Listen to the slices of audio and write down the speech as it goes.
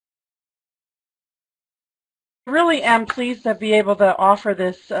Really am pleased to be able to offer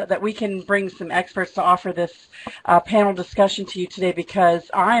this, that we can bring some experts to offer this panel discussion to you today because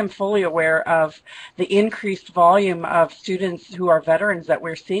I am fully aware of the increased volume of students who are veterans that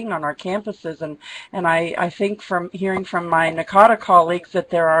we're seeing on our campuses. And I think from hearing from my NACADA colleagues that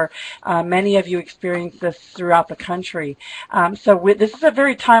there are many of you experience this throughout the country. This is a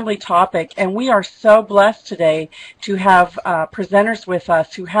very timely topic, and we are so blessed today to have presenters with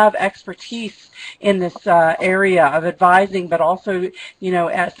us who have expertise in this area of advising, but also,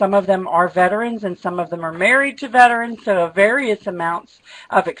 some of them are veterans and some of them are married to veterans, so various amounts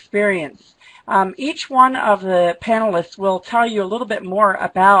of experience. Each one of the panelists will tell you a little bit more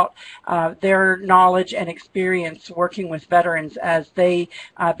about their knowledge and experience working with veterans as they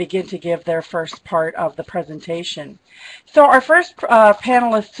begin to give their first part of the presentation. So our first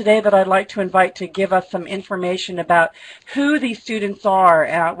panelist today that I'd like to invite to give us some information about who these students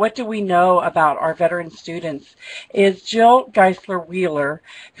are, what do we know about our veteran students, is Jill Geisler Wheeler,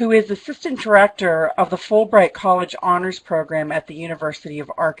 who is Assistant Director of the Fulbright College Honors Program at the University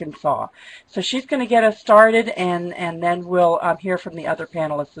of Arkansas. So she's going to get us started, and then we'll hear from the other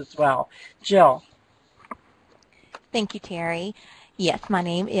panelists as well. Jill. Thank you, Terry. Yes, my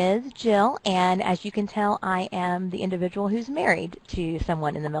name is Jill, and as you can tell, I am the individual who's married to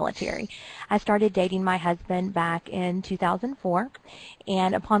someone in the military. I started dating my husband back in 2004,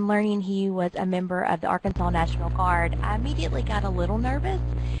 and upon learning he was a member of the Arkansas National Guard, I immediately got a little nervous,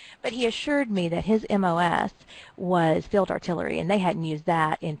 but he assured me that his MOS was field artillery, and they hadn't used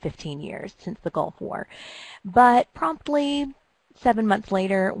that in 15 years since the Gulf War. But promptly, 7 months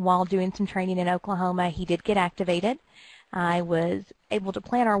later, while doing some training in Oklahoma, he did get activated. I was able to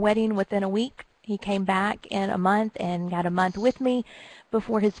plan our wedding within a week. He came back in a month and got a month with me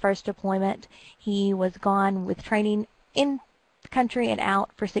before his first deployment. He was gone with training in the country and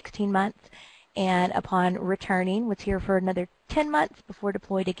out for 16 months, and upon returning was here for another 10 months before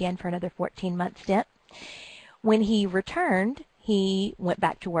deployed again for another 14-month stint. When he returned, he went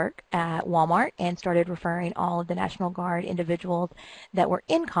back to work at Walmart and started referring all of the National Guard individuals that were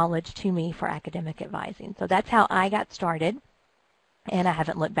in college to me for academic advising. So that's how I got started, and I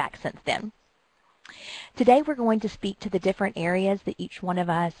haven't looked back since then. Today we're going to speak to the different areas that each one of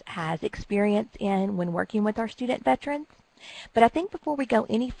us has experience in when working with our student veterans. But I think before we go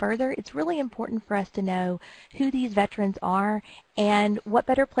any further, it's really important for us to know who these veterans are, and what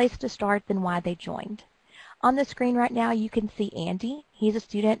better place to start than why they joined. On the screen right now, you can see Andy. He's a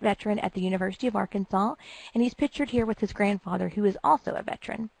student veteran at the University of Arkansas, and he's pictured here with his grandfather, who is also a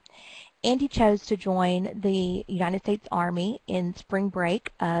veteran. Andy chose to join the United States Army in spring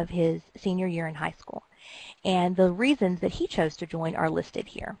break of his senior year in high school, and the reasons that he chose to join are listed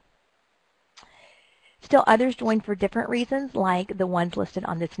here. Still, others joined for different reasons, like the ones listed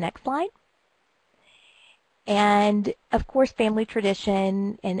on this next slide. And, of course, family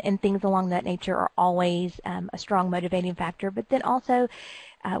tradition and things along that nature are always a strong motivating factor. But then also,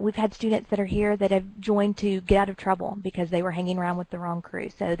 we've had students that are here that have joined to get out of trouble because they were hanging around with the wrong crew.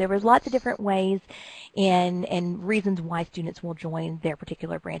 So there was lots of different ways and reasons why students will join their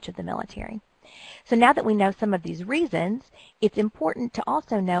particular branch of the military. So now that we know some of these reasons, it's important to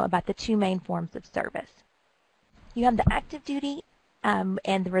also know about the two main forms of service. You have the active duty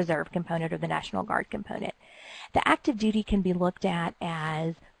and the reserve component, or the National Guard component. The active duty can be looked at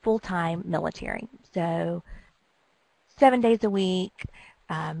as full-time military. So 7 days a week,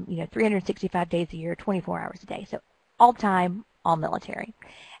 365 days a year, 24 hours a day. So all time, all military.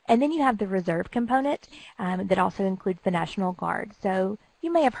 And then you have the reserve component that also includes the National Guard. So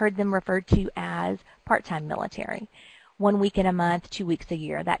you may have heard them referred to as part-time military. 1 week in a month, 2 weeks a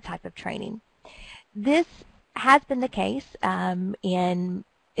year, that type of training. This has been the case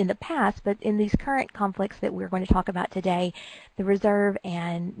in the past, but in these current conflicts that we're going to talk about today, the Reserve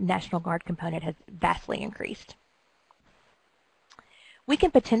and National Guard component has vastly increased. We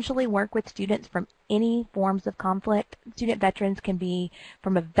can potentially work with students from any forms of conflict. Student veterans can be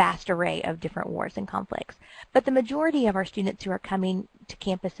from a vast array of different wars and conflicts. But the majority of our students who are coming to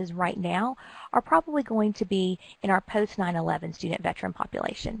campuses right now are probably going to be in our post 9/11 student veteran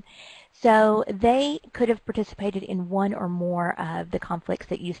population. So they could have participated in one or more of the conflicts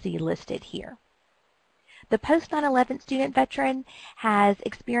that you see listed here. The post 9/11 student veteran has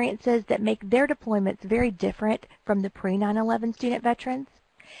experiences that make their deployments very different from the pre 9/11 student veterans.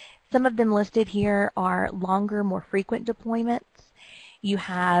 Some of them listed here are longer, more frequent deployments. You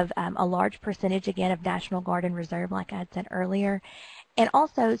have a large percentage, again, of National Guard and Reserve, like I had said earlier, and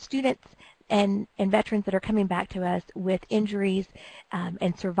also students and veterans that are coming back to us with injuries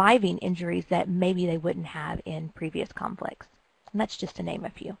and surviving injuries that maybe they wouldn't have in previous conflicts. And that's just to name a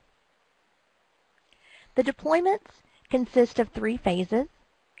few. The deployments consist of 3 phases,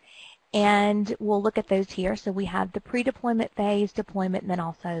 and we'll look at those here. So we have the pre-deployment phase, deployment, and then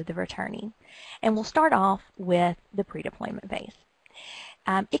also the returning. And we'll start off with the pre-deployment phase.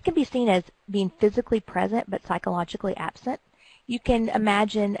 It can be seen as being physically present but psychologically absent. You can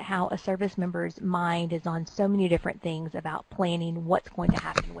imagine how a service member's mind is on so many different things about planning what's going to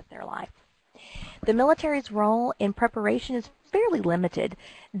happen with their life. The military's role in preparation is fairly limited.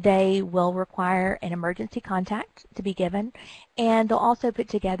 They will require an emergency contact to be given, and they'll also put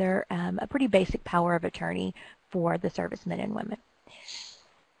together a pretty basic power of attorney for the servicemen and women.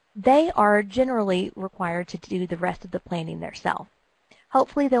 They are generally required to do the rest of the planning themselves.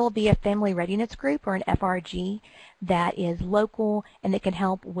 Hopefully there will be a family readiness group or an FRG that is local and that can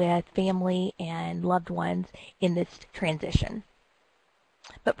help with family and loved ones in this transition.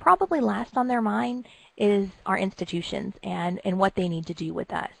 But probably last on their mind is our institutions and what they need to do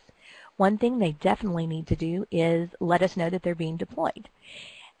with us. One thing they definitely need to do is let us know that they're being deployed.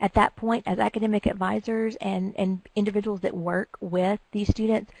 At that point, as academic advisors and individuals that work with these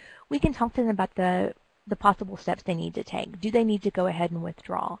students, we can talk to them about the possible steps they need to take. Do they need to go ahead and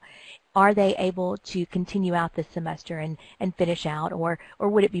withdraw? Are they able to continue out this semester and finish out, or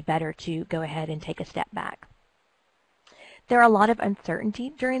would it be better to go ahead and take a step back? There are a lot of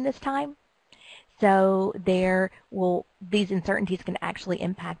uncertainty during this time, so these uncertainties can actually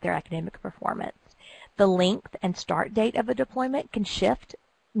impact their academic performance. The length and start date of a deployment can shift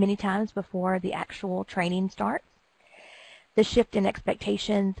many times before the actual training starts. The shift in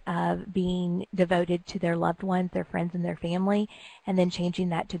expectations of being devoted to their loved ones, their friends, and their family, and then changing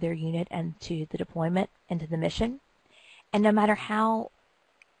that to their unit and to the deployment and to the mission. And no matter how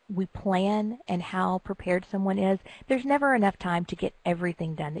we plan and how prepared someone is, there's never enough time to get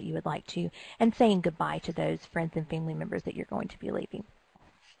everything done that you would like to, and saying goodbye to those friends and family members that you're going to be leaving.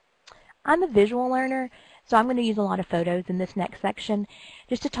 I'm a visual learner, so I'm going to use a lot of photos in this next section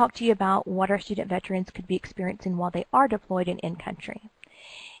just to talk to you about what our student veterans could be experiencing while they are deployed and in country.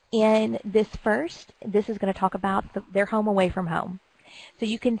 In this is going to talk about their home away from home. So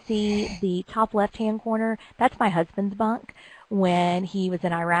you can see the top left-hand corner, that's my husband's bunk when he was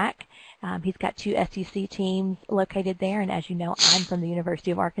in Iraq. He's got 2 SEC teams located there, and as you know, I'm from the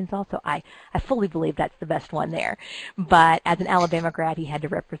University of Arkansas, so I fully believe that's the best one there. But as an Alabama grad, he had to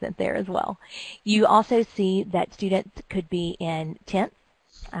represent there as well. You also see that students could be in tents,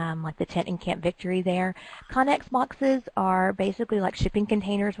 like the tent in Camp Victory there. Connex boxes are basically like shipping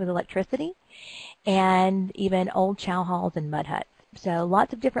containers with electricity, and even old chow halls and mud huts. So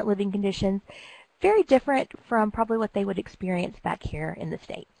lots of different living conditions, very different from probably what they would experience back here in the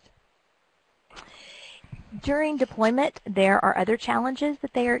States. During deployment, there are other challenges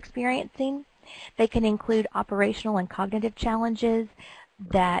that they are experiencing. They can include operational and cognitive challenges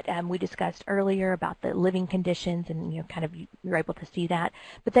that we discussed earlier about the living conditions, and you're able to see that.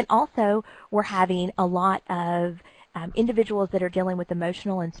 But then also we're having a lot of individuals that are dealing with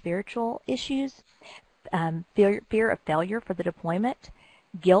emotional and spiritual issues, fear of failure for the deployment,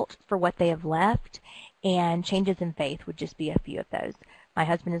 guilt for what they have left, and changes in faith would just be a few of those. My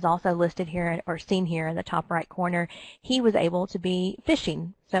husband is also listed here, or seen here in the top right corner. He was able to be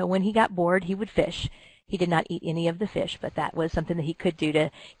fishing, so when he got bored, he would fish. He did not eat any of the fish, but that was something that he could do to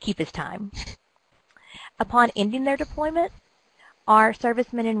keep his time. Upon ending their deployment, our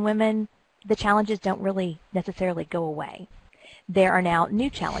servicemen and women, the challenges don't really necessarily go away. There are now new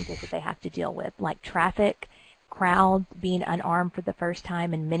challenges that they have to deal with, like traffic, crowds, being unarmed for the first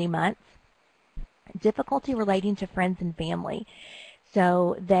time in many months, difficulty relating to friends and family.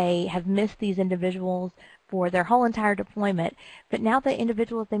 So they have missed these individuals for their whole entire deployment, but now the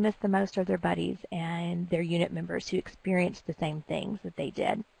individuals they miss the most are their buddies and their unit members who experienced the same things that they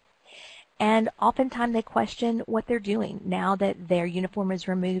did. And oftentimes they question what they're doing now that their uniform is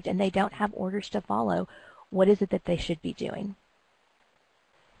removed and they don't have orders to follow. What is it that they should be doing?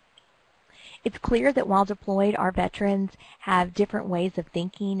 It's clear that while deployed, our veterans have different ways of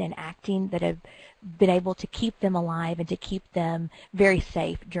thinking and acting that have been able to keep them alive and to keep them very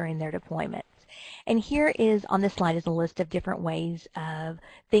safe during their deployments. And here is, on this slide, is a list of different ways of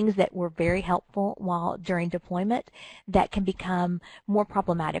things that were very helpful while during deployment that can become more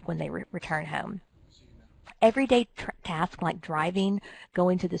problematic when they return home. Everyday tasks like driving,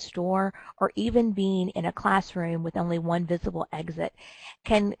 going to the store, or even being in a classroom with only one visible exit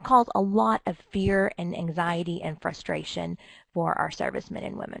can cause a lot of fear and anxiety and frustration for our servicemen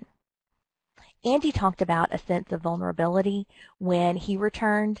and women. Andy talked about a sense of vulnerability when he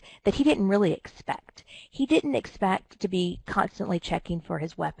returned that he didn't really expect. He didn't expect to be constantly checking for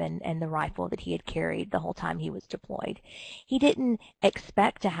his weapon and the rifle that he had carried the whole time he was deployed. He didn't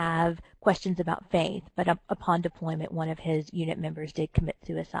expect to have questions about faith, but upon deployment, one of his unit members did commit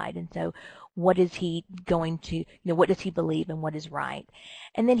suicide. And so what is he going to, what does he believe and what is right?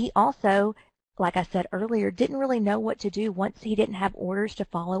 And then he also, like I said earlier, didn't really know what to do once he didn't have orders to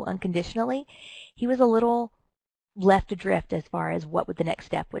follow unconditionally. He was a little left adrift as far as what the next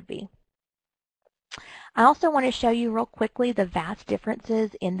step would be. I also want to show you real quickly the vast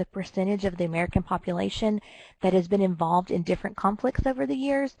differences in the percentage of the American population that has been involved in different conflicts over the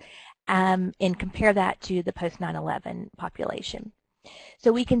years, and compare that to the post 9/11 population.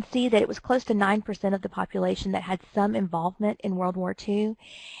 So we can see that it was close to 9% of the population that had some involvement in World War II,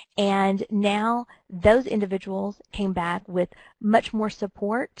 and now those individuals came back with much more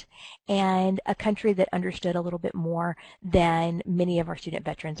support and a country that understood a little bit more than many of our student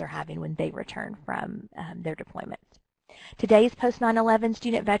veterans are having when they return from their deployments. Today's post 9/11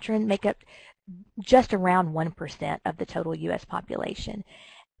 student veterans make up just around 1% of the total U.S. population.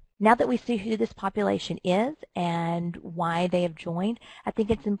 Now that we see who this population is and why they have joined, I think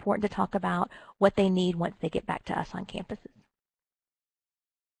it's important to talk about what they need once they get back to us on campuses.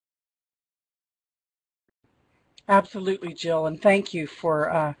 Absolutely, Jill, and thank you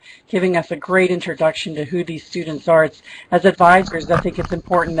for giving us a great introduction to who these students are. As advisors, I think it's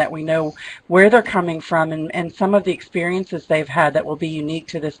important that we know where they're coming from and some of the experiences they've had that will be unique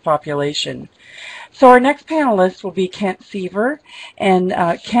to this population. So our next panelist will be Kent Seaver, and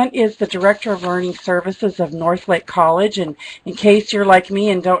Kent is the Director of Learning Services of Northlake College, and in case you're like me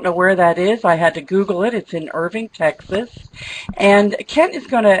and don't know where that is, I had to Google it. It's in Irving, Texas. And Kent is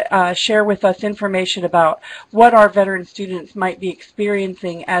going to share with us information about what our veteran students might be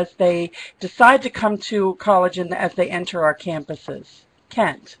experiencing as they decide to come to college and as they enter our campuses.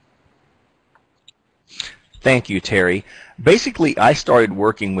 Kent. Thank you, Terry. Basically, I started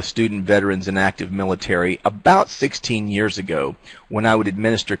working with student veterans in active military about 16 years ago when I would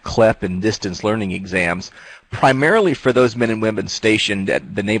administer CLEP and distance learning exams, primarily for those men and women stationed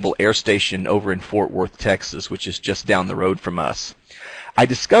at the Naval Air Station over in Fort Worth, Texas, which is just down the road from us. I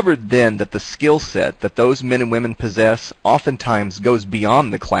discovered then that the skill set that those men and women possess oftentimes goes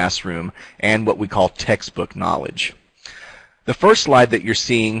beyond the classroom and what we call textbook knowledge. The first slide that you're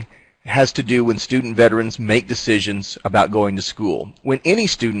seeing has to do when student veterans make decisions about going to school. When any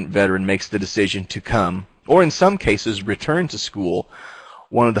student veteran makes the decision to come, or in some cases return to school,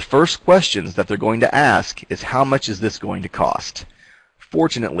 one of the first questions that they're going to ask is, how much is this going to cost?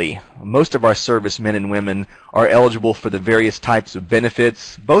 Fortunately, most of our servicemen and women are eligible for the various types of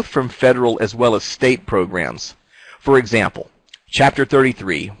benefits, both from federal as well as state programs. For example, Chapter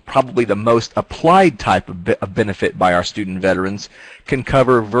 33, probably the most applied type of benefit by our student veterans, can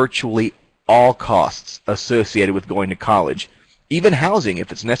cover virtually all costs associated with going to college, even housing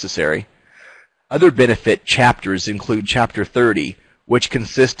if it's necessary. Other benefit chapters include Chapter 30, which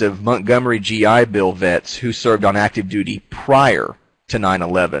consists of Montgomery GI Bill vets who served on active duty prior to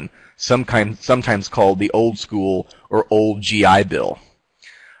 9/11, sometimes called the Old School or Old GI Bill.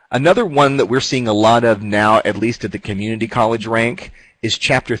 Another one that we're seeing a lot of now, at least at the community college rank, is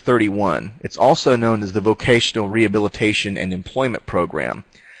Chapter 31. It's also known as the Vocational Rehabilitation and Employment Program.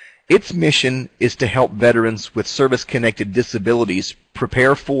 Its mission is to help veterans with service-connected disabilities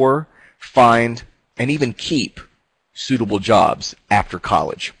prepare for, find, and even keep suitable jobs after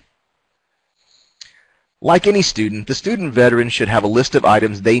college. Like any student, the student veteran should have a list of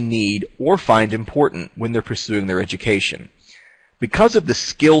items they need or find important when they're pursuing their education. Because of the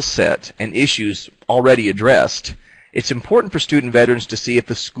skill set and issues already addressed, it's important for student veterans to see if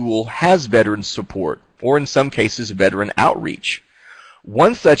the school has veteran support, or in some cases, veteran outreach.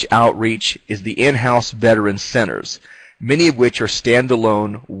 One such outreach is the in-house veteran centers, many of which are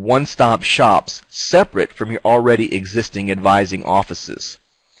standalone, one-stop shops separate from your already existing advising offices.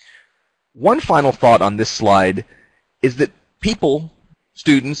 One final thought on this slide is that people,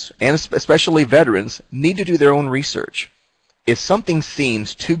 students, and especially veterans, need to do their own research. If something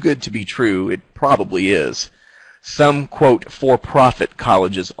seems too good to be true, it probably is. Some, quote, for-profit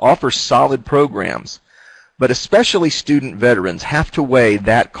colleges offer solid programs, but especially student veterans have to weigh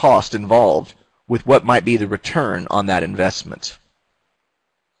that cost involved with what might be the return on that investment.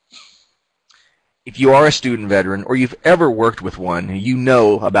 If you are a student veteran or you've ever worked with one, you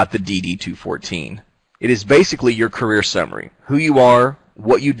know about the DD-214. It is basically your career summary, who you are,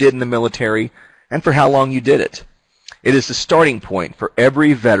 what you did in the military, and for how long you did it. It is the starting point for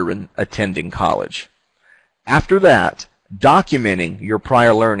every veteran attending college. After that, documenting your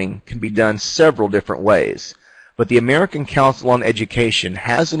prior learning can be done several different ways, but the American Council on Education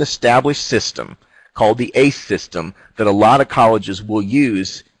has an established system called the ACE system that a lot of colleges will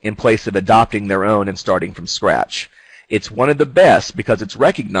use in place of adopting their own and starting from scratch. It's one of the best because it's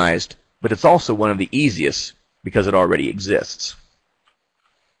recognized but it's also one of the easiest because it already exists.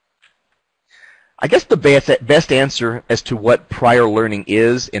 I guess the best answer as to what prior learning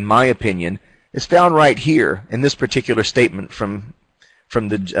is, in my opinion, is found right here in this particular statement from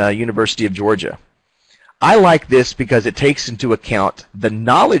the University of Georgia. I like this because it takes into account the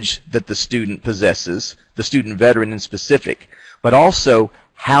knowledge that the student possesses, the student veteran in specific, but also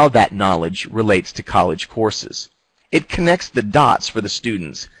how that knowledge relates to college courses. It connects the dots for the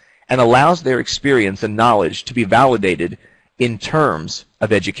students and allows their experience and knowledge to be validated in terms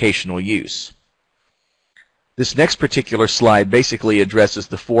of educational use. This next particular slide basically addresses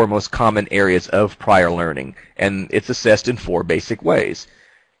the four most common areas of prior learning, and it's assessed in four basic ways.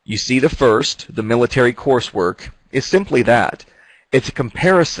 You see the first, the military coursework, is simply that. It's a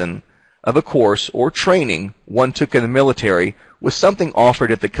comparison of a course or training one took in the military with something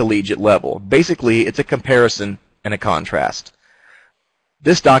offered at the collegiate level. Basically, it's a comparison and a contrast.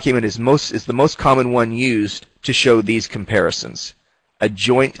 This document is the most common one used to show these comparisons, a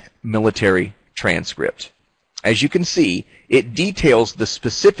joint military transcript. As you can see, it details the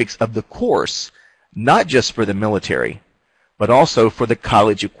specifics of the course, not just for the military, but also for the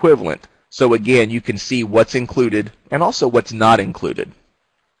college equivalent. So again, you can see what's included and also what's not included.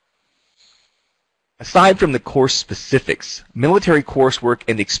 Aside from the course specifics, military coursework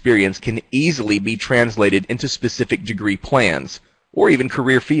and experience can easily be translated into specific degree plans or even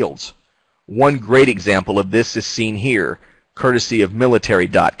career fields. One great example of this is seen here, courtesy of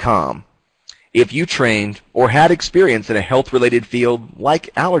military.com. If you trained or had experience in a health-related field like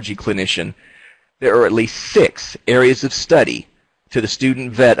allergy clinician, there are at least 6 areas of study to the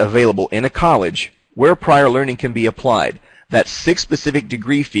student vet available in a college where prior learning can be applied. That's 6 specific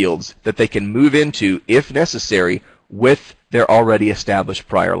degree fields that they can move into, if necessary, with their already established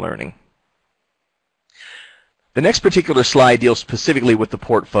prior learning. The next particular slide deals specifically with the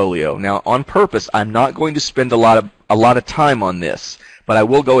portfolio. Now, on purpose, I'm not going to spend a lot of time on this, but I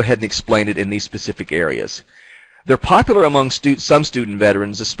will go ahead and explain it in these specific areas. They're popular among some student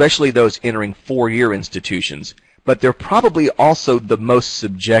veterans, especially those entering 4-year institutions, but they're probably also the most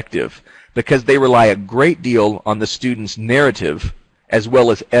subjective because they rely a great deal on the student's narrative as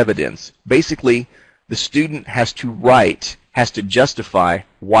well as evidence. Basically, the student has to justify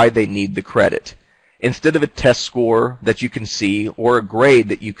why they need the credit. Instead of a test score that you can see or a grade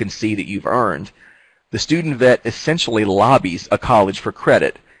that you can see that you've earned, the student vet essentially lobbies a college for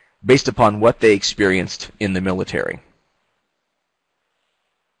credit based upon what they experienced in the military.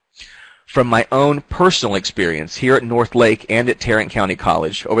 From my own personal experience here at North Lake and at Tarrant County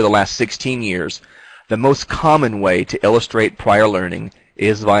College over the last 16 years, the most common way to illustrate prior learning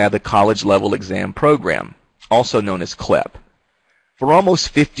is via the college level exam program, also known as CLEP. For almost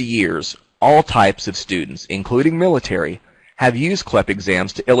 50 years, all types of students, including military, have used CLEP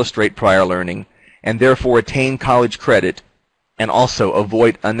exams to illustrate prior learning and therefore attain college credit and also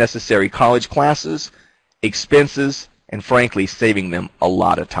avoid unnecessary college classes, expenses, and frankly, saving them a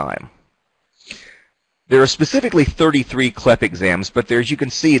lot of time. There are specifically 33 CLEP exams, but as you can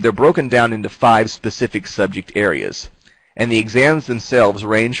see, they're broken down into 5 specific subject areas, and the exams themselves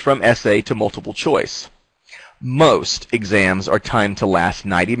range from essay to multiple choice. Most exams are timed to last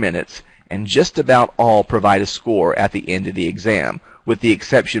 90 minutes, and just about all provide a score at the end of the exam, with the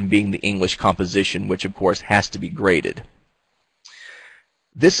exception being the English composition, which of course has to be graded.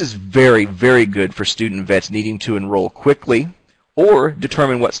 This is very, very good for student vets needing to enroll quickly or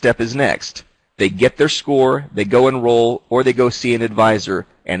determine what step is next. They get their score, they go enroll, or they go see an advisor,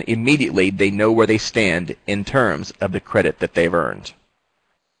 and immediately they know where they stand in terms of the credit that they've earned.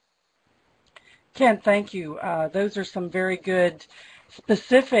 Ken, thank you. Those are some very good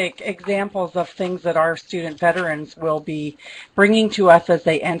specific examples of things that our student veterans will be bringing to us as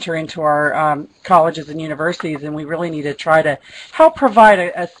they enter into our colleges and universities, and we really need to try to help provide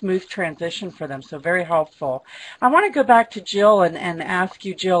a smooth transition for them, so very helpful. I want to go back to Jill and ask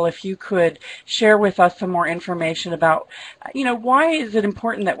you, Jill, if you could share with us some more information about, why is it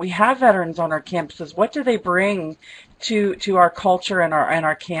important that we have veterans on our campuses? What do they bring to our culture and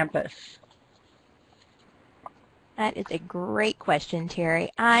our campus? That is a great question,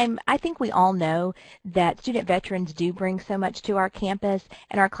 Terry. I think we all know that student veterans do bring so much to our campus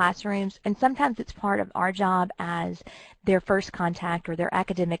and our classrooms, and sometimes it's part of our job as their first contact or their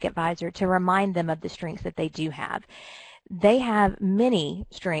academic advisor to remind them of the strengths that they do have. They have many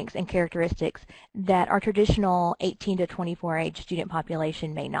strengths and characteristics that our traditional 18 to 24 age student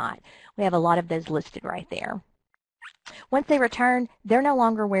population may not. We have a lot of those listed right there. Once they return, they're no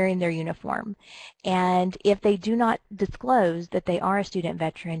longer wearing their uniform. And if they do not disclose that they are a student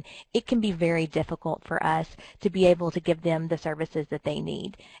veteran, it can be very difficult for us to be able to give them the services that they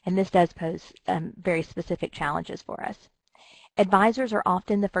need. And this does pose very specific challenges for us. Advisors are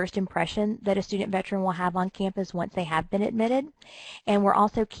often the first impression that a student veteran will have on campus once they have been admitted, and we're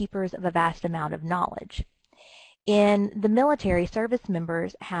also keepers of a vast amount of knowledge. In the military, service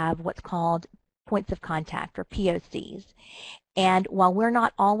members have what's called points of contact, or POCs. And while we're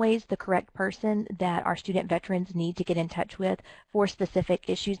not always the correct person that our student veterans need to get in touch with for specific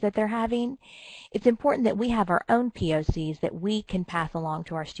issues that they're having, it's important that we have our own POCs that we can pass along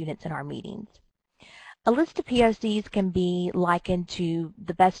to our students in our meetings. A list of POCs can be likened to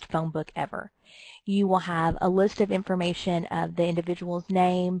the best phone book ever. You will have a list of information of the individual's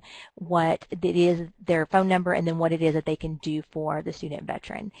name, what it is, their phone number, and then what it is that they can do for the student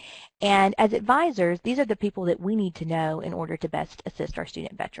veteran. And as advisors, these are the people that we need to know in order to best assist our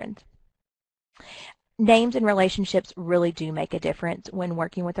student veterans. Names and relationships really do make a difference when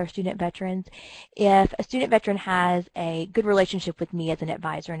working with our student veterans. If a student veteran has a good relationship with me as an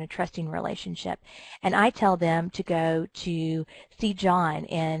advisor and a trusting relationship, and I tell them to go to see John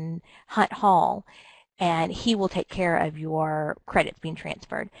in Hunt Hall, and he will take care of your credits being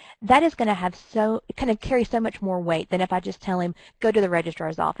transferred, that is going to have carry so much more weight than if I just tell him, go to the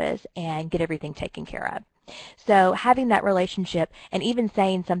registrar's office and get everything taken care of. So having that relationship, and even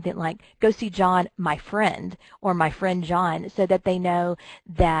saying something like, go see John, my friend, or my friend John, so that they know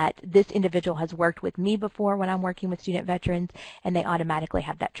that this individual has worked with me before when I'm working with student veterans, and they automatically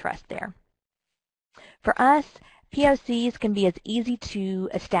have that trust there. For us, POCs can be as easy to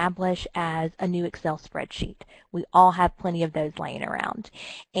establish as a new Excel spreadsheet. We all have plenty of those laying around.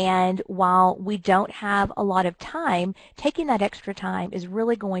 And while we don't have a lot of time, taking that extra time is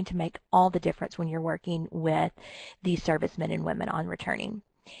really going to make all the difference when you're working with these servicemen and women on returning.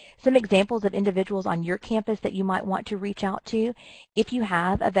 Some examples of individuals on your campus that you might want to reach out to: if you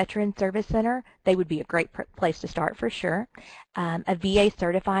have a Veteran Service Center, they would be a great place to start for sure. A VA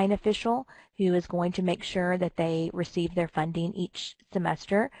certifying official who is going to make sure that they receive their funding each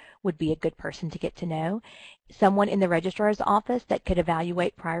semester would be a good person to get to know. Someone in the registrar's office that could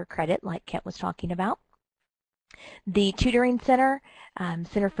evaluate prior credit, like Kent was talking about. The tutoring center,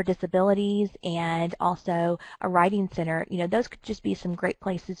 Center for Disabilities, and also a writing center, those could just be some great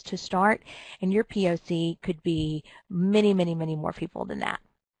places to start, and your POC could be many, many, many more people than that.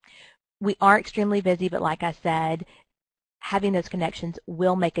 We are extremely busy, but like I said, having those connections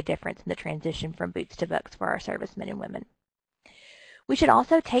will make a difference in the transition from boots to books for our servicemen and women. We should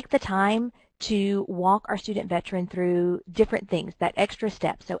also take the time to walk our student veteran through different things, that extra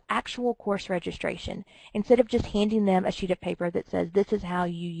step, so actual course registration. Instead of just handing them a sheet of paper that says, this is how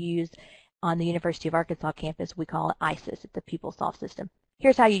you use, on the University of Arkansas campus, we call it ISIS, it's the PeopleSoft system.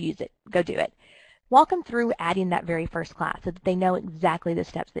 Here's how you use it, go do it. Walk them through adding that very first class so that they know exactly the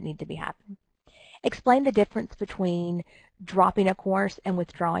steps that need to be happening. Explain the difference between dropping a course and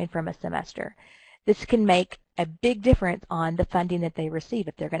withdrawing from a semester. This can make a big difference on the funding that they receive,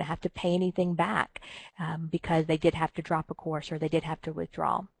 if they're going to have to pay anything back because they did have to drop a course or they did have to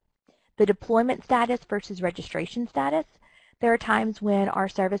withdraw. The deployment status versus registration status. There are times when our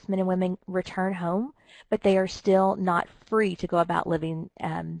servicemen and women return home, but they are still not free to go about living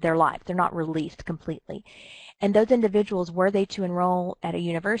their lives. They're not released completely. And those individuals, were they to enroll at a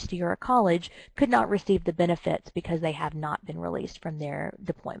university or a college, could not receive the benefits because they have not been released from their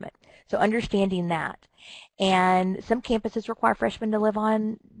deployment. So understanding that. And some campuses require freshmen to live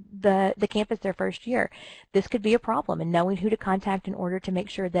on the campus their first year. This could be a problem, and knowing who to contact in order to make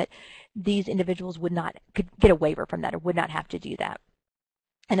sure that these individuals could get a waiver from that or would not have to do that.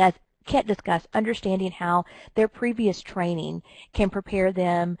 And as Kent discussed, understanding how their previous training can prepare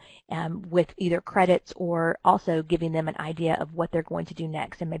them with either credits or also giving them an idea of what they're going to do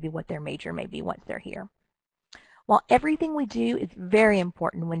next and maybe what their major may be once they're here. While everything we do is very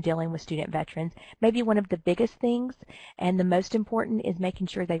important when dealing with student veterans, maybe one of the biggest things and the most important is making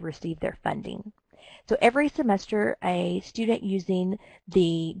sure they receive their funding. So every semester, a student using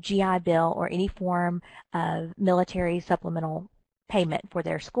the GI Bill or any form of military supplemental payment for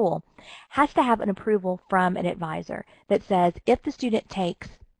their school has to have an approval from an advisor that says if the student takes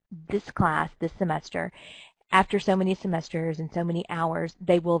this class this semester, after so many semesters and so many hours,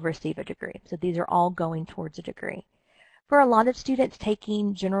 they will receive a degree. So these are all going towards a degree. For a lot of students,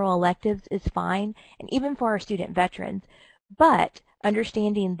 taking general electives is fine, and even for our student veterans, but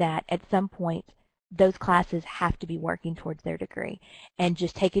understanding that at some point those classes have to be working towards their degree. And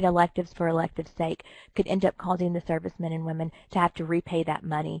just taking electives for elective's sake could end up causing the servicemen and women to have to repay that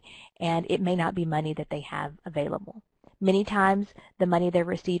money, and it may not be money that they have available. Many times, the money they're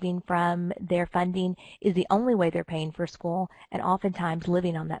receiving from their funding is the only way they're paying for school, and oftentimes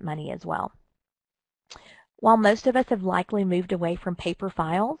living on that money as well. While most of us have likely moved away from paper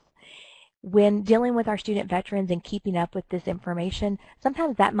files, when dealing with our student veterans and keeping up with this information,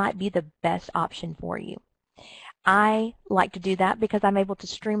 sometimes that might be the best option for you. I like to do that because I'm able to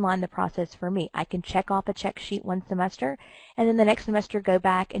streamline the process for me. I can check off a check sheet one semester, and then the next semester go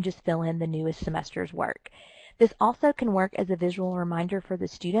back and just fill in the newest semester's work. This also can work as a visual reminder for the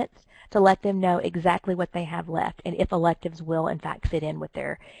students to let them know exactly what they have left and if electives will in fact fit in with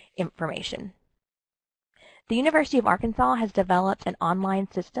their information. The University of Arkansas has developed an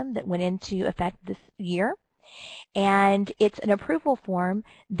online system that went into effect this year, and it's an approval form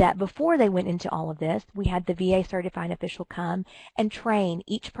that before they went into all of this, we had the VA certified official come and train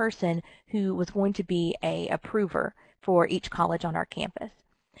each person who was going to be an approver for each college on our campus.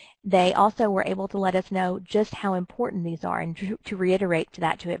 They also were able to let us know just how important these are and to reiterate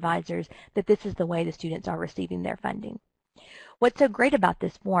that to advisors that this is the way the students are receiving their funding. What's so great about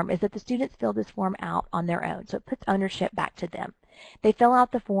this form is that the students fill this form out on their own, so it puts ownership back to them. They fill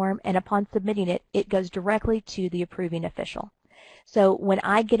out the form, and upon submitting it, it goes directly to the approving official. So when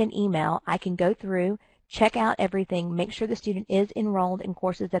I get an email, I can go through, check out everything, make sure the student is enrolled in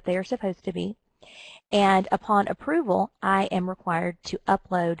courses that they are supposed to be, and upon approval, I am required to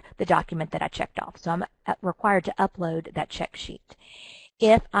upload the document that I checked off. So I'm required to upload that check sheet.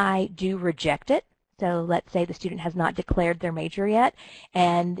 If I do reject it, so let's say the student has not declared their major yet,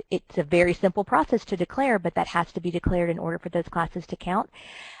 and it's a very simple process to declare, but that has to be declared in order for those classes to count,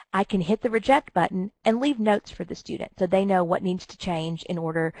 I can hit the reject button and leave notes for the student so they know what needs to change in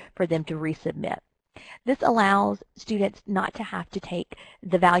order for them to resubmit. This allows students not to have to take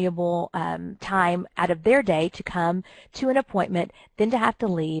the valuable time out of their day to come to an appointment, then to have to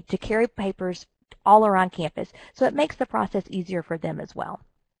leave, to carry papers all around campus. So it makes the process easier for them as well.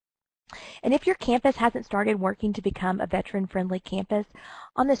 And if your campus hasn't started working to become a veteran-friendly campus,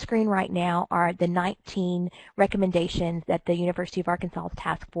 on the screen right now are the 19 recommendations that the University of Arkansas's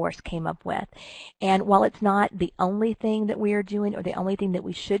task force came up with. And while it's not the only thing that we are doing or the only thing that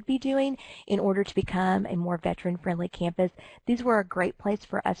we should be doing in order to become a more veteran-friendly campus, these were a great place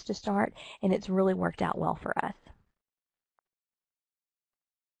for us to start, and it's really worked out well for us.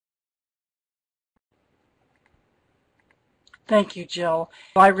 Thank you, Jill.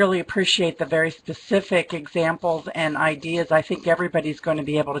 I really appreciate the very specific examples and ideas. I think everybody's going to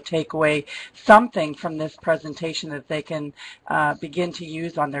be able to take away something from this presentation that they can begin to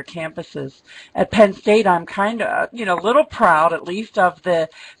use on their campuses. At Penn State, I'm kind of, a little proud, at least, of the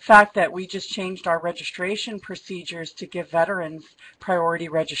fact that we just changed our registration procedures to give veterans priority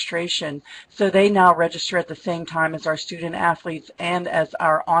registration. So they now register at the same time as our student athletes and as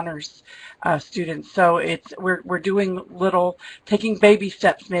our honors students. So we're doing taking baby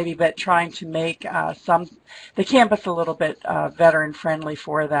steps maybe, but trying to make the campus a little bit veteran friendly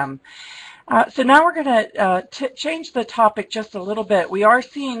for them. So now we're going to change the topic just a little bit. We are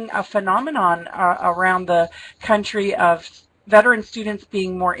seeing a phenomenon around the country of veteran students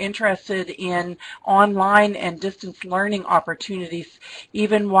being more interested in online and distance learning opportunities,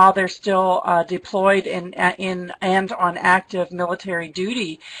 even while they're still deployed and on active military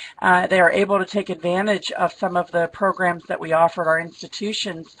duty. They are able to take advantage of some of the programs that we offer at our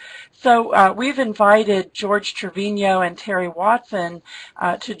institutions. So we've invited George Trevino and Terry Watson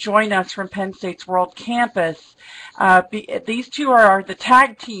to join us from Penn State's World Campus. These two are the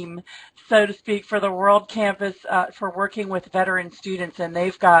tag team, so to speak, for the World Campus for working with veteran students, and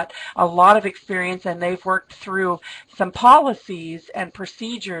they've got a lot of experience, and they've worked through some policies and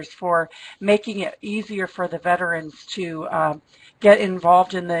procedures for making it easier for the veterans to get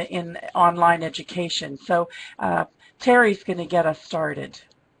involved in online education. So Terry's going to get us started,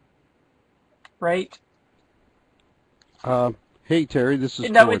 right? Hey, Terry, this is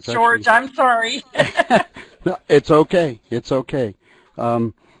No, George. it's George. Actually. I'm sorry. No, it's okay. It's okay.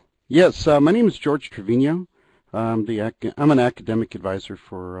 Yes, my name is George Trevino. I'm an academic advisor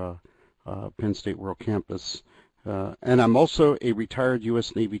for Penn State World Campus, and I'm also a retired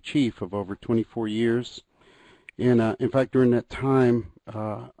U.S. Navy chief of over 24 years. And in fact, during that time,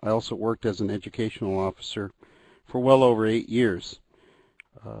 I also worked as an educational officer for well over 8 years.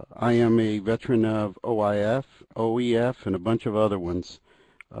 I am a veteran of OIF, OEF, and a bunch of other ones.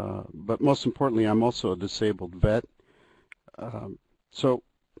 But most importantly, I'm also a disabled vet. So,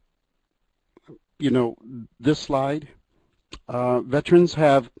 this slide, veterans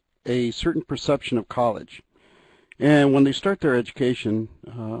have a certain perception of college. And when they start their education,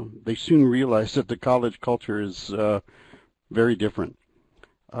 they soon realize that the college culture is very different.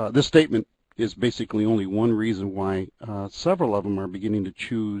 This statement is basically only one reason why several of them are beginning to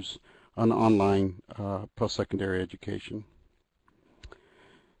choose an online post-secondary education.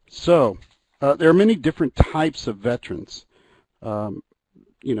 So there are many different types of veterans.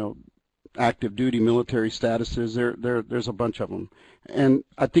 You know, active duty military statuses, there's a bunch of them. And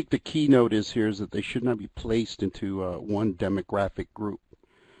I think the keynote is here is that they should not be placed into one demographic group.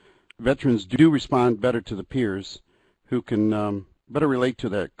 Veterans do respond better to the peers who can better relate to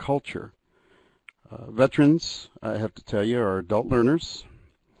their culture. Veterans, I have to tell you, are adult learners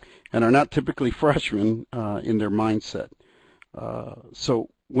and are not typically freshmen in their mindset. So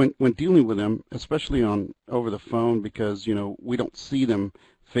when dealing with them, especially over the phone, because we don't see them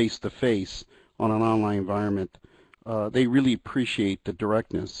face to face on an online environment, they really appreciate the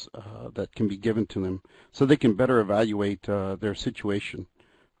directness that can be given to them, so they can better evaluate their situation,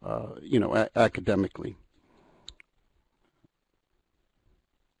 academically.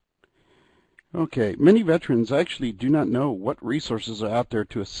 Okay, many veterans actually do not know what resources are out there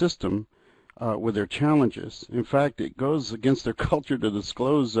to assist them with their challenges. In fact, it goes against their culture to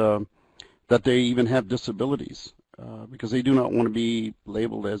disclose that they even have disabilities because they do not want to be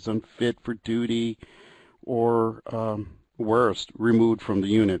labeled as unfit for duty or worse, removed from the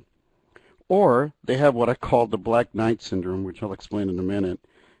unit. Or they have what I call the Black Knight syndrome, which I'll explain in a minute,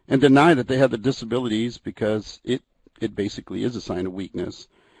 and deny that they have the disabilities because it basically is a sign of weakness.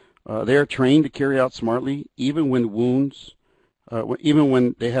 They are trained to carry out smartly, even when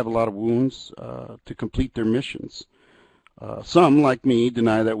they have a lot of wounds, to complete their missions. Some, like me,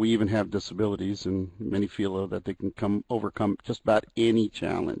 deny that we even have disabilities, and many feel that they can overcome just about any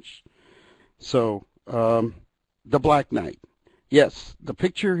challenge. So, the Black Knight. Yes, the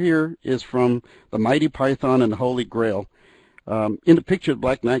picture here is from the Mighty Python and the Holy Grail. In the picture, the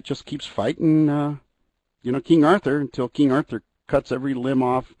Black Knight just keeps fighting, King Arthur until King Arthur cuts every limb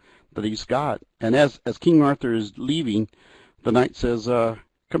off that he's got. And as King Arthur is leaving, the knight says,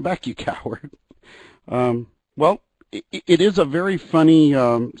 "Come back, you coward." Well, it is a very funny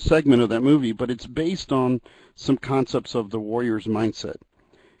segment of that movie, but it's based on some concepts of the warrior's mindset.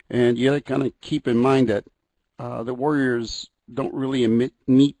 And you got to kind of keep in mind that the warriors don't really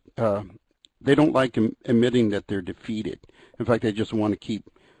they don't like admitting that they're defeated. In fact, they just want to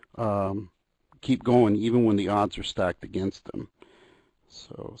keep going even when the odds are stacked against them.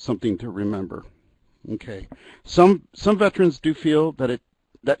 So something to remember. Okay, some veterans do feel that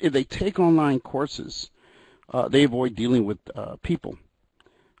if they take online courses, they avoid dealing with people.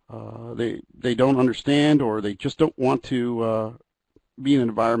 They don't understand, or they just don't want to be in an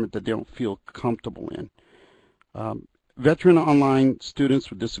environment that they don't feel comfortable in. Veteran online students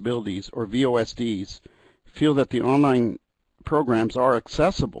with disabilities, or VOSDs, feel that the online programs are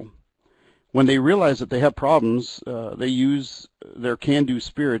accessible. When they realize that they have problems, they use their can-do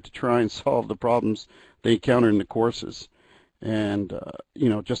spirit to try and solve the problems they encounter in the courses, and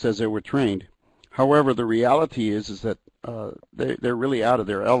just as they were trained. However, the reality is that they're really out of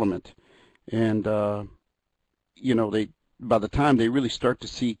their element, and by the time they really start to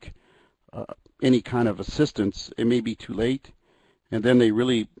seek any kind of assistance, it may be too late, and then they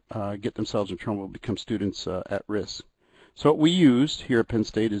really get themselves in trouble and become students at risk. So what we used here at Penn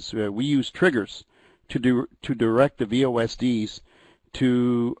State is we use triggers to direct the VOSDs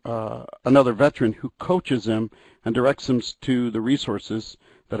to another veteran who coaches them and directs them to the resources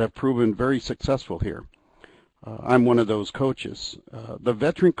that have proven very successful here. I'm one of those coaches. The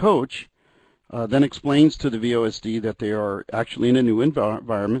veteran coach then explains to the VOSD that they are actually in a new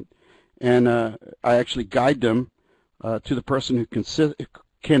environment, and I actually guide them to the person who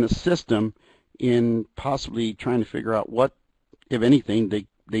can assist them in possibly trying to figure out what, if anything, they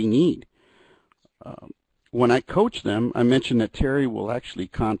need. When I coach them, I mention that Terry will actually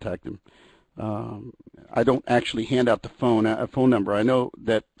contact them. I don't actually hand out a phone number. I know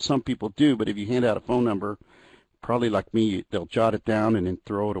that some people do, but if you hand out a phone number, probably like me, they'll jot it down and then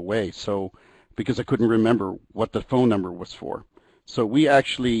throw it away. So, because I couldn't remember what the phone number was for. So we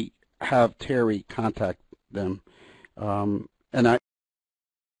actually have Terry contact them, and I.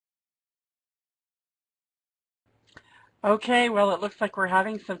 Okay, well, it looks like we're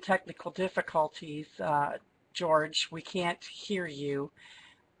having some technical difficulties, George. We can't hear you.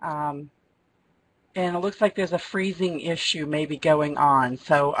 And it looks like there's a freezing issue maybe going on.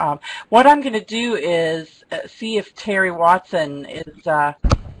 So what I'm going to do is see if Terry Watson is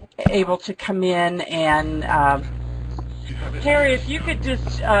able to come in and you have it. Terry, if you could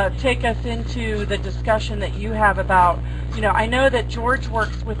just take us into the discussion that you have about, I know that George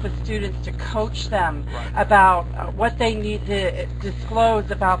works with the students to coach them about what they need to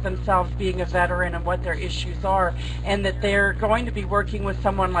disclose about themselves being a veteran and what their issues are, and that they're going to be working with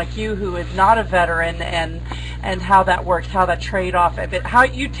someone like you who is not a veteran, and how that works, how that trade-off, but how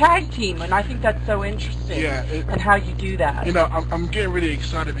you tag team, and I think that's so interesting, and how you do that. I'm getting really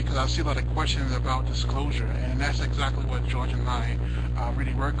excited because I see a lot of questions about disclosure, and that's exactly what George and I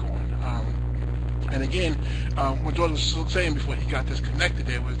really work on. And again, what George was saying before he got disconnected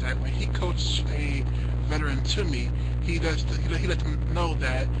there was that when he coached a veteran to me, he let them know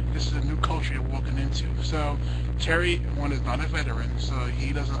that this is a new culture you're walking into. So Terry, one, is not a veteran, so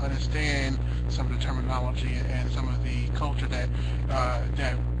he doesn't understand some of the terminology and some of the culture that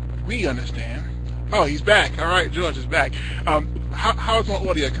we understand. Oh, he's back. All right, George is back. How's my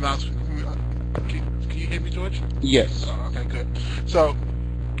audio? Can you hear me, George? Yes. Oh, okay, good. So,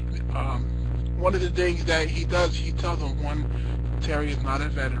 one of the things that he does, he tells them, one, Terry is not a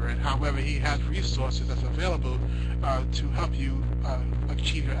veteran. However, he has resources that's available to help you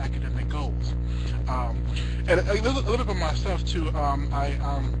achieve your academic goals. And a little bit about myself too.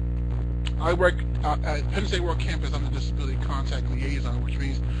 I work at Penn State World Campus. I'm the Disability Contact Liaison, which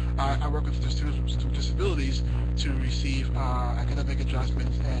means I work with the students with disabilities to receive academic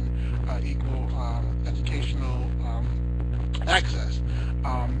adjustments and equal educational access.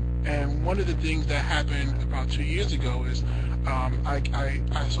 And one of the things that happened about 2 years ago is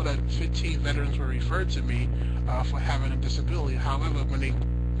I saw that 15 veterans were referred to me for having a disability. However, when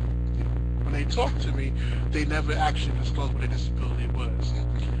they talked to me, they never actually disclosed what their disability was.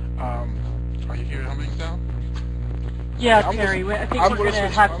 Are you hearing humming sound? Yeah, Terry, I think we're going to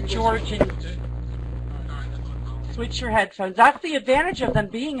have George and switch your headphones. That's the advantage of them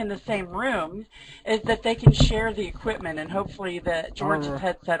being in the same room, is that they can share the equipment, and hopefully George's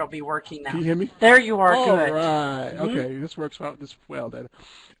headset will be working now. Can you hear me? There you are. All good. Right. Mm-hmm. Okay, this works out this well then.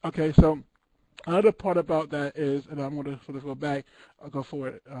 Okay, so another part about that is, and I'm going to sort of go back, I'll go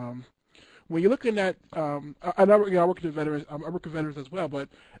forward. When you're looking at, I work with veterans. I work with veterans as well, but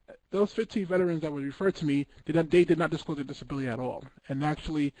those 15 veterans that were referred to me, they did not disclose their disability at all. And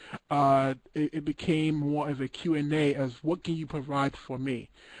actually, it became more of a Q&A as what can you provide for me?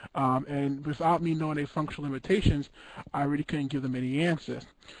 And without me knowing their functional limitations, I really couldn't give them any answers.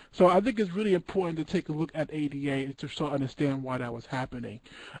 So I think it's really important to take a look at ADA to sort of understand why that was happening.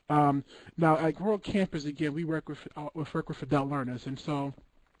 Now, at World Campus, again, we work with adult learners, and so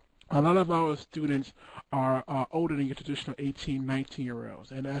a lot of our students are older than your traditional 18,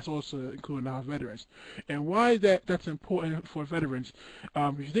 19-year-olds, and that's also including our veterans. And why that's important for veterans,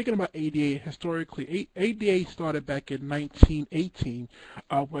 if you're thinking about ADA historically, ADA started back in 1918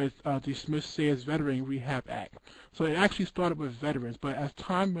 with the Smith-Sayers Veteran Rehab Act. So it actually started with veterans, but as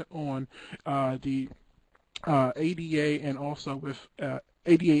time went on, the ADA and also with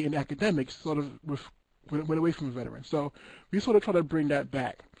ADA and academics sort of went away from veterans. So we sort of try to bring that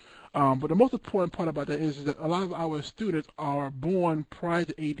back. But the most important part about that is that a lot of our students are born prior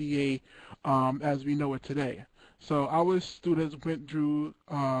to ADA as we know it today. So our students went through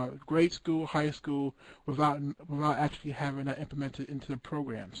grade school, high school, without actually having that implemented into the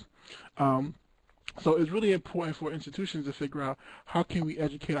programs. So it's really important for institutions to figure out how can we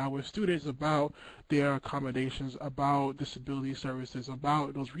educate our students about their accommodations, about disability services,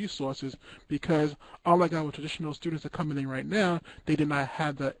 about those resources, because unlike our traditional students that are coming in right now, they did not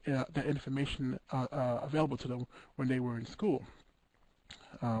have that information available to them when they were in school.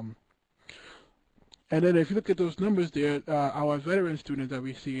 And then if you look at those numbers there, our veteran students that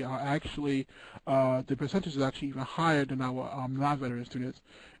we see are actually, the percentage is actually even higher than our non-veteran students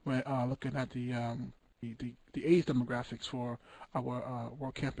when looking at the age demographics for our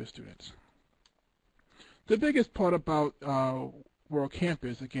World Campus students. The biggest part about World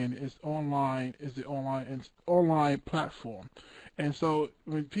Campus, again, is the online platform. And so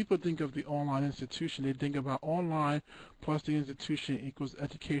when people think of the online institution, they think about online plus the institution equals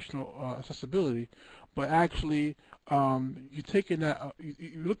educational accessibility. But actually, you're taking that,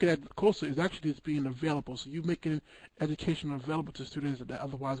 you look at it closer, it's actually just being available. So you're making education available to students that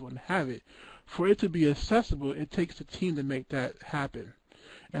otherwise wouldn't have it. For it to be accessible, it takes a team to make that happen.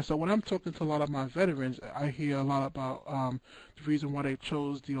 And so when I'm talking to a lot of my veterans, I hear a lot about the reason why they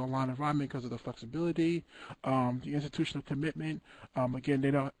chose the online environment because of the flexibility, the institutional commitment. Again,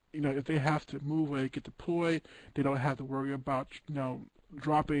 they don't, if they have to move or they get deployed, they don't have to worry about,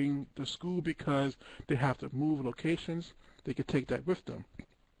 dropping the school because they have to move locations. They can take that with them.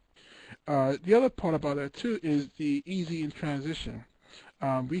 The other part about that too is the easy in transition.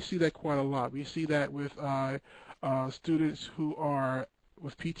 We see that quite a lot. We see that with students who are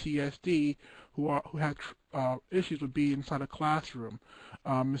with PTSD who have issues with being inside a classroom.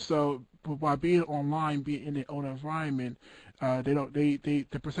 So by being online, being in their own environment,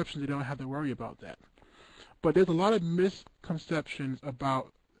 the perception they don't have to worry about that. But there's a lot of misconceptions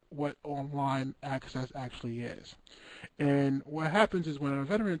about what online access actually is. And what happens is when a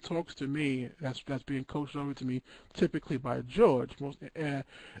veteran talks to me, that's being coached over to me, typically by George,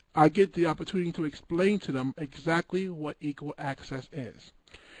 I get the opportunity to explain to them exactly what equal access is.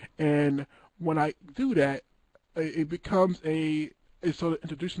 And when I do that, it becomes it's sort of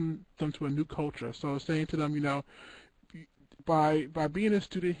introducing them to a new culture. So saying to them, by being a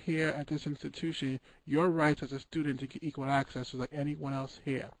student here at this institution, your rights as a student to get equal access is like anyone else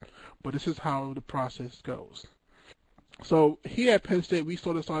here. But this is how the process goes. So here at Penn State, we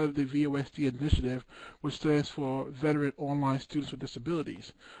sort of started the VOSD initiative, which stands for Veteran Online Students with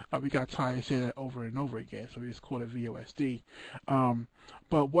Disabilities. We got tired of saying that over and over again, so we just called it VOSD.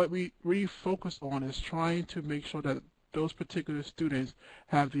 But what we really focus on is trying to make sure that those particular students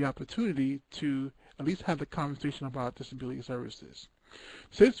have the opportunity to at least have the conversation about disability services.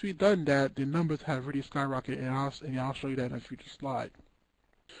 Since we've done that, the numbers have really skyrocketed, and I'll show you that in a future slide.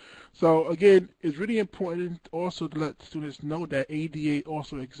 So again, it's really important also to let students know that ADA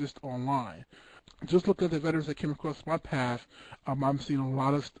also exists online. Just looking at the veterans that came across my path, I'm seeing a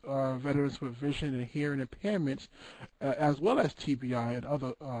lot of veterans with vision and hearing impairments, as well as TBI and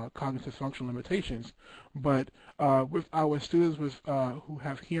other cognitive functional limitations. But with our students who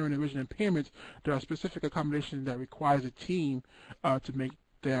have hearing and vision impairments, there are specific accommodations that requires a team to make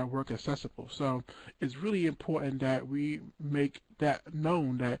their work accessible. So it's really important that we make that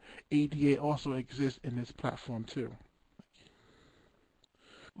known that ADA also exists in this platform too.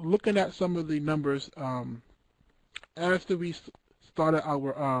 Looking at some of the numbers, after we started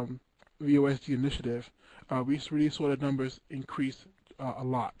our VOSD initiative, we really saw the numbers increase a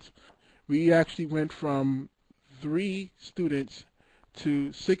lot. We actually went from 3 students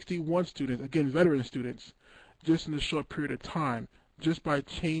to 61 students, again veteran students, just in a short period of time, just by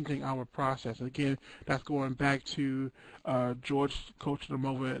changing our process. And again, that's going back to George coaching them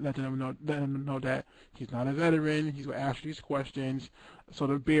over, letting them know that he's not a veteran, he's going to ask these questions, sort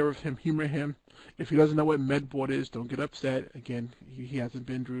of bear with him, humor him. If he doesn't know what MedBoard is, don't get upset. Again, he hasn't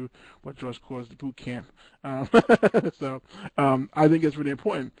been through what George calls the boot camp. So I think it's really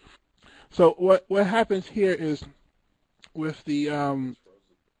important. So what happens here is with the,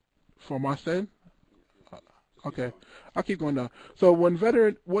 for Marcel? Okay, I'll keep going down. So when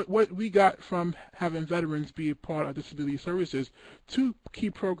what we got from having veterans be a part of disability services, 2 key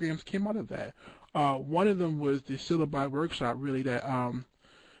programs came out of that. One of them was the Syllabi workshop, really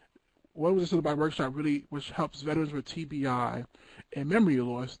which helps veterans with TBI and memory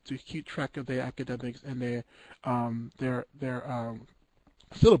loss to keep track of their academics and their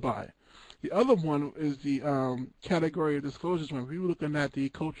syllabi. The other one is the category of disclosures when we were looking at the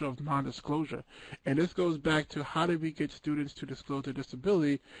culture of non-disclosure. And this goes back to how do we get students to disclose their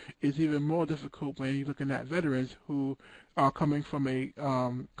disability is even more difficult when you're looking at veterans who are coming from a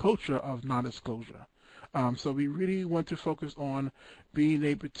culture of non-disclosure. So we really want to focus on being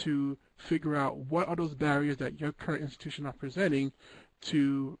able to figure out what are those barriers that your current institution are presenting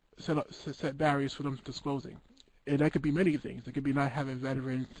to set barriers for them disclosing. And that could be many things. It could be not having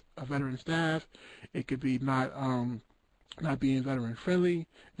a veteran staff. It could be not being veteran friendly,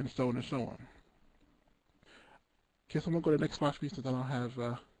 and so on and so on. Okay, so I'm gonna go to the next slide for me since I don't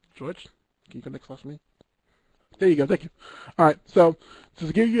have George. Can you go next slide for me? There you go. Thank you. All right. So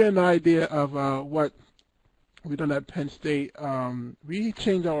to give you an idea of what we've done at Penn State, we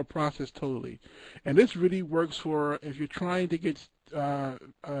changed our process totally, and this really works for if you're trying to get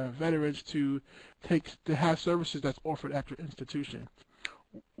veterans to have services that's offered at your institution.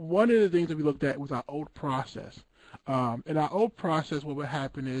 One of the things that we looked at was our old process. In our old process, what would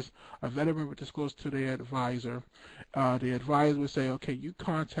happen is a veteran would disclose to their advisor. The advisor would say, "Okay, you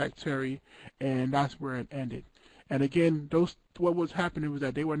contact Terry," and that's where it ended. And again, what was happening was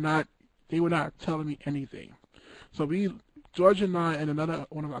that they were not telling me anything. So George and I and another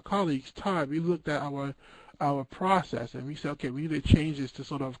one of our colleagues, Todd, we looked at our process and we said, okay, we need to change this to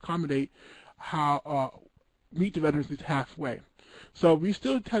sort of accommodate how meet the veterans needs halfway. So we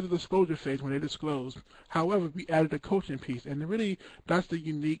still had the disclosure phase when they disclosed. However, we added a coaching piece, and really that's the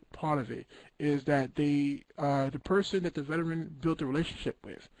unique part of it, is that the person that the veteran built a relationship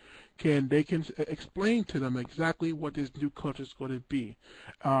with can explain to them exactly what this new culture is going to be.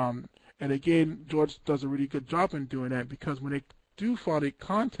 And again, George does a really good job in doing that, because when they do finally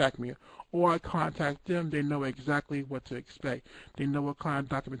contact me, or I contact them, they know exactly what to expect. They know what kind of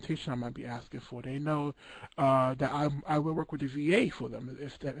documentation I might be asking for. They know that I will work with the VA for them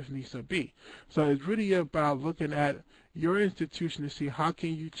if needs to be. So it's really about looking at your institution to see how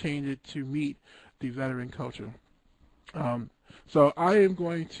can you change it to meet the veteran culture. So I am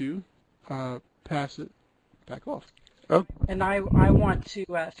going to pass it back off. Oh, And I want to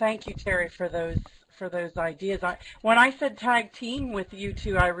thank you, Terry, for those ideas. When I said tag team with you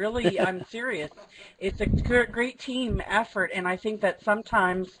two, I'm serious. It's a great team effort, and I think that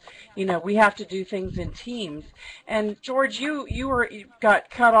sometimes, we have to do things in teams. And George, you got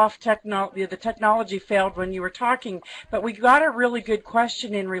cut off. The technology failed when you were talking, but we got a really good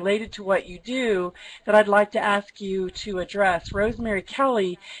question in related to what you do that I'd like to ask you to address. Rosemary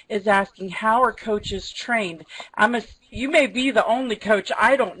Kelly is asking, how are coaches trained? You may be the only coach,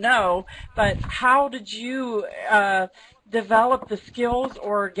 I don't know, but how did you develop the skills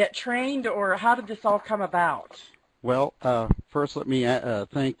or get trained, or how did this all come about? well, first let me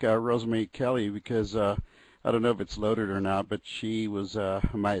thank Rosemary Kelly, because I don't know if it's loaded or not, but she was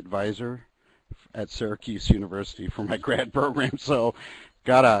my advisor at Syracuse University for my grad program. So,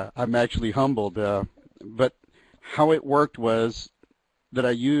 I'm actually humbled. But how it worked was that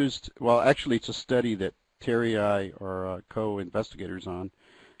I used, actually it's a study that Terry and I are co-investigators on,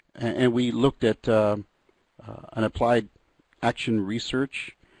 and we looked at an applied action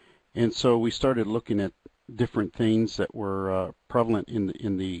research, and so we started looking at different things that were prevalent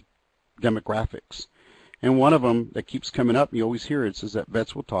in the demographics. And one of them that keeps coming up, and you always hear it, is that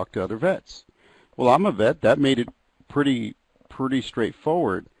vets will talk to other vets. Well, I'm a vet. That made it pretty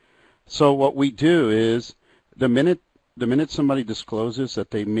straightforward. So what we do is the minute somebody discloses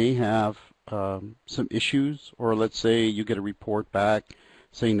that they may have some issues, or let's say you get a report back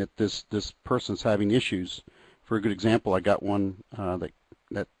saying that this person's having issues. For a good example, I got one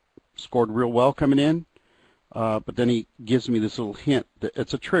that scored real well coming in, but then he gives me this little hint that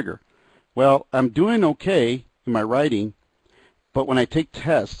it's a trigger. Well, I'm doing okay in my writing, but when I take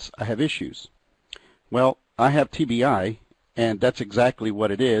tests, I have issues. Well, I have TBI, and that's exactly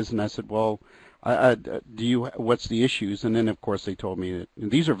what it is. And I said, well, what's the issues? And then, of course, they told me that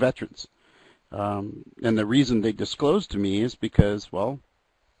these are veterans. And the reason they disclosed to me is because, well,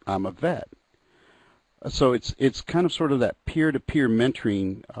 I'm a vet. So it's kind of sort of that peer-to-peer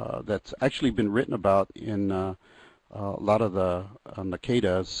mentoring that's actually been written about in a lot of the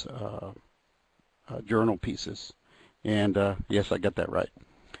NACADA's journal pieces. And yes, I got that right.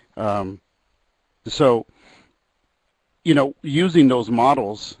 So, using those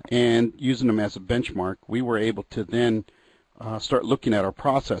models and using them as a benchmark, we were able to then start looking at our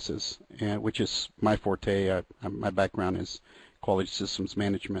processes, which is my forte. My background is quality systems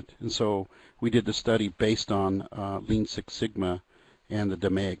management, and so we did the study based on Lean Six Sigma and the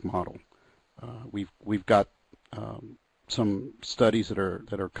DMAIC model. We've got some studies that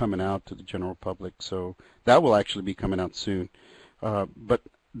are coming out to the general public, so that will actually be coming out soon. But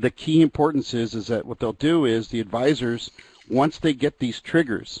the key importance is that what they'll do is the advisors, once they get these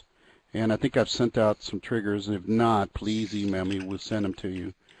triggers, and I think I've sent out some triggers, and if not, please email me. We'll send them to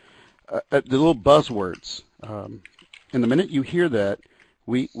you. The little buzzwords. And the minute you hear that,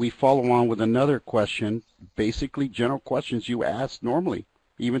 we follow on with another question, basically general questions you ask normally,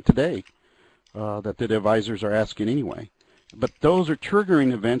 even today, that the advisors are asking anyway. But those are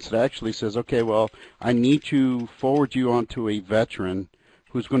triggering events that actually says, okay, well, I need to forward you on to a veteran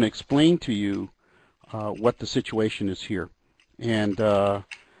who's going to explain to you what the situation is here. And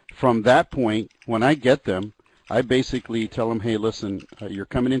from that point, when I get them, I basically tell them, hey, listen, you're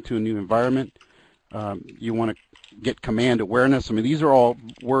coming into a new environment. You want to get command awareness. I mean, these are all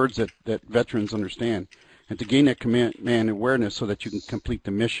words that veterans understand. And to gain that command awareness so that you can complete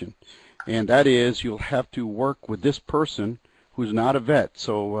the mission. And that is, you'll have to work with this person who's not a vet.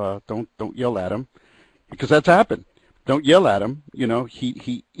 So don't yell at him, because that's happened. Don't yell at him.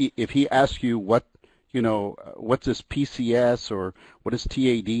 If he asks you what's this PCS or what does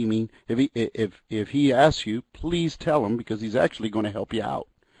TAD mean, if he asks you, please tell him, because he's actually going to help you out.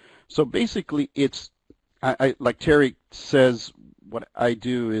 So basically, I like Terry says, what I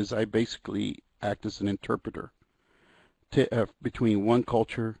do is I basically act as an interpreter between one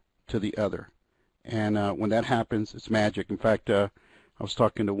culture to the other. And when that happens, it's magic. In fact, I was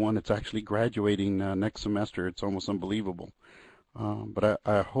talking to one that's actually graduating next semester. It's almost unbelievable. But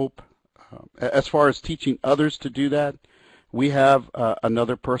I hope, as far as teaching others to do that, we have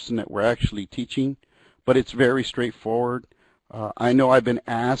another person that we're actually teaching, but it's very straightforward. I know I've been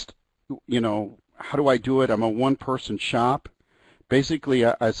asked, how do I do it? I'm a one-person shop. Basically,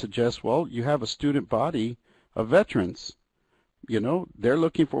 I suggest, well, you have a student body of veterans. they're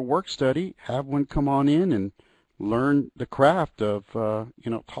looking for work study. Have one come on in and learn the craft of,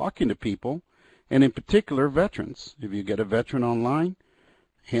 talking to people, and in particular, veterans. If you get a veteran online,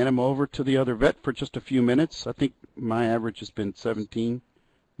 hand them over to the other vet for just a few minutes. I think my average has been 17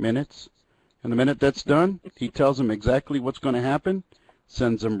 minutes. And the minute that's done, he tells them exactly what's going to happen,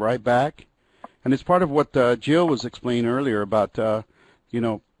 sends them right back. And it's part of what Jill was explaining earlier about,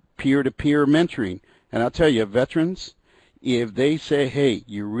 peer-to-peer mentoring. And I'll tell you, veterans, if they say, hey,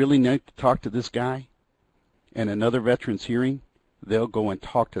 you really need to talk to this guy, and another veteran's hearing, they'll go and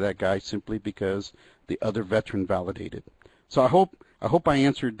talk to that guy simply because the other veteran validated. So I hope I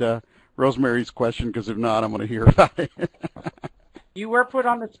answered Rosemary's question, because if not, I'm going to hear about it. You were put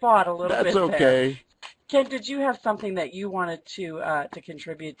on the spot a little bit That's there. okay. Ken, did you have something that you wanted to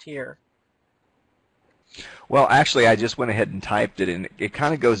contribute here? Well, actually, I just went ahead and typed it, and it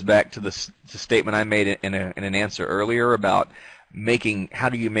kind of goes back to the statement I made in an answer earlier about how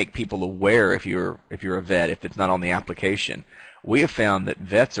do you make people aware if you're a vet, if it's not on the application. We have found that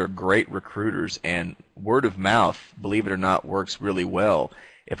vets are great recruiters, and word of mouth, believe it or not, works really well.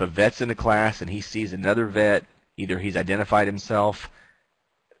 If a vet's in a class and he sees another vet, either he's identified himself,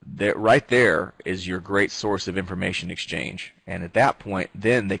 right there is your great source of information exchange. And at that point,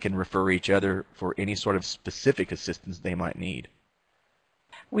 then they can refer each other for any sort of specific assistance they might need.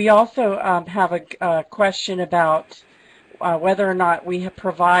 We also have a question about whether or not we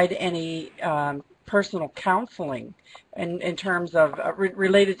provide any personal counseling in terms of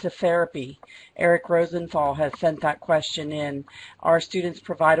related to therapy. Eric Rosenthal has sent that question in. Are students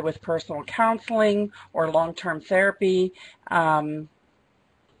provided with personal counseling or long-term therapy?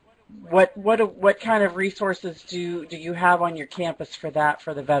 What kind of resources do you have on your campus for that,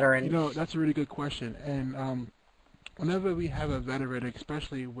 for the veterans? That's a really good question. And whenever we have a veteran,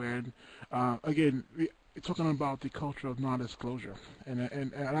 especially when, again, we're talking about the culture of non-disclosure,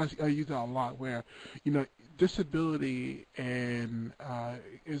 and I use that a lot, where, disability and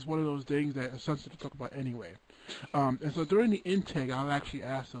is one of those things that is sensitive to talk about anyway. And so during the intake, I'll actually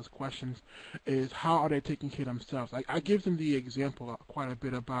ask those questions: is how are they taking care of themselves? I give them the example quite a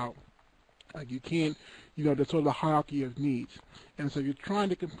bit about, you can't, the sort of the hierarchy of needs. And so you're trying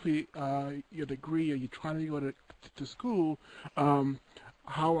to complete your degree, or you're trying to go to school. How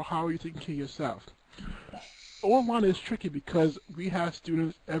are you taking care of yourself? Online is tricky because we have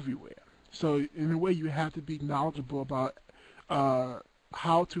students everywhere. So in a way, you have to be knowledgeable about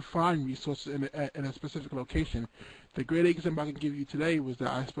how to find resources in a specific location. The great example I can give you today was that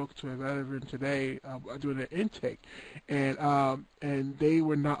I spoke to a veteran today during an intake, and they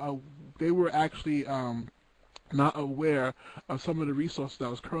were actually not aware of some of the resources that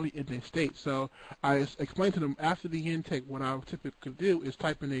was currently in their state. So I explained to them after the intake, what I would typically do is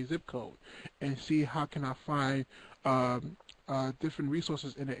type in a zip code and see how can I find different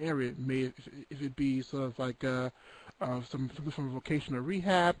resources in the area. If it be sort of like some different vocational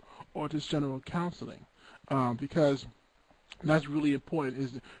rehab or just general counseling, because that's really important.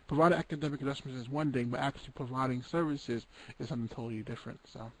 Is providing academic adjustments is one thing, but actually providing services is something totally different.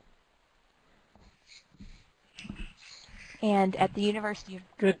 So. And at the University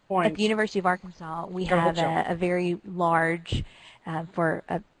of Arkansas, we have a very large, for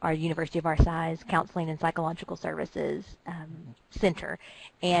our university of our size, counseling and psychological services center.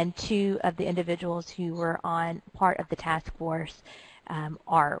 And two of the individuals who were on part of the task force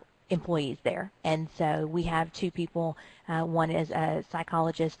are employees there. And so we have two people, one is a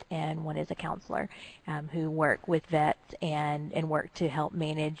psychologist and one is a counselor, who work with vets and work to help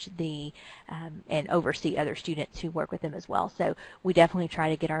manage and oversee other students who work with them as well. So we definitely try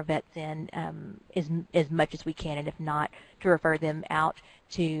to get our vets in as much as we can, and if not, to refer them out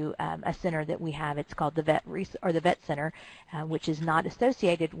to a center that we have. It's called the Vet Center, which is not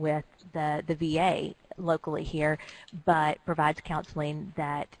associated with the VA locally here, but provides counseling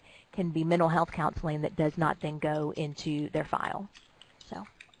that can be mental health counseling that does not then go into their file. So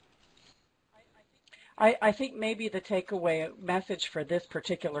I think maybe the takeaway message for this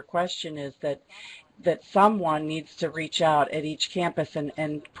particular question is that someone needs to reach out at each campus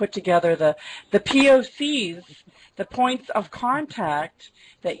and put together the POCs, the points of contact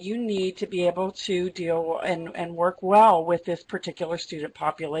that you need to be able to deal and work well with this particular student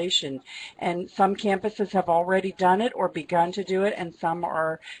population. And some campuses have already done it or begun to do it, and some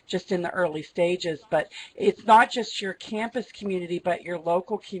are just in the early stages. But it's not just your campus community, but your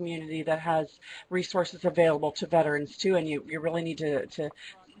local community that has resources available to veterans too, and you really need to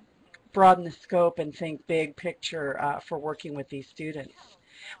broaden the scope and think big picture for working with these students.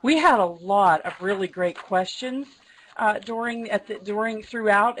 We had a lot of really great questions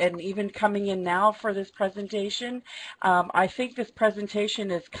throughout, and even coming in now for this presentation. I think this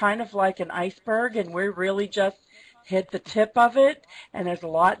presentation is kind of like an iceberg, and we're really just hit the tip of it, and there's a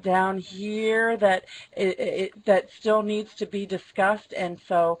lot down here that that still needs to be discussed. And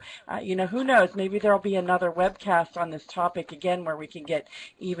so, who knows? Maybe there'll be another webcast on this topic again, where we can get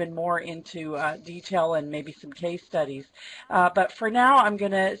even more into detail and maybe some case studies. But for now, I'm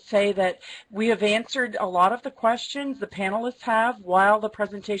going to say that we have answered a lot of the questions the panelists have while the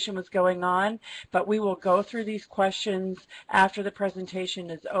presentation was going on. But we will go through these questions after the presentation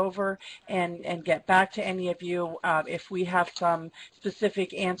is over and get back to any of you if we have some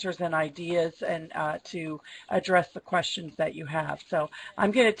specific answers and ideas and to address the questions that you have. So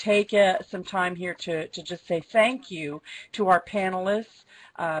I'm going to take some time here to just say thank you to our panelists.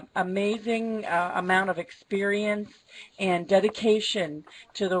 Amazing amount of experience and dedication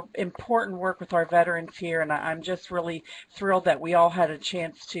to the important work with our veterans here, and I'm just really thrilled that we all had a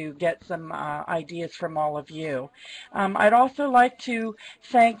chance to get some ideas from all of you. I'd also like to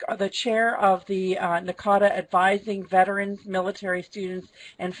thank the chair of the NACADA Advising Veterans, Military Students,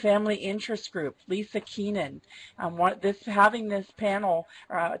 and Family Interest Group, Lisa Keenan. Having this panel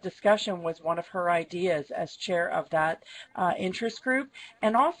discussion was one of her ideas as chair of that interest group.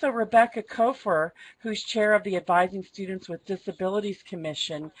 And also Rebecca Kofer, who's chair of the Advising Students with Disabilities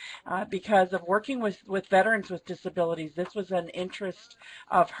Commission. Because of working with veterans with disabilities, this was an interest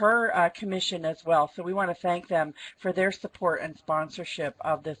of her commission as well. So we want to thank them for their support and sponsorship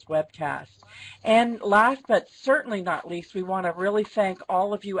of this webcast. And last but certainly not least, we want to really thank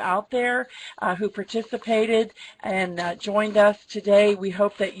all of you out there who participated and joined us today. We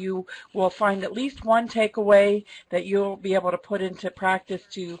hope that you will find at least one takeaway that you'll be able to put into practice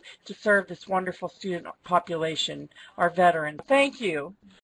to serve this wonderful student population, our veterans. Thank you.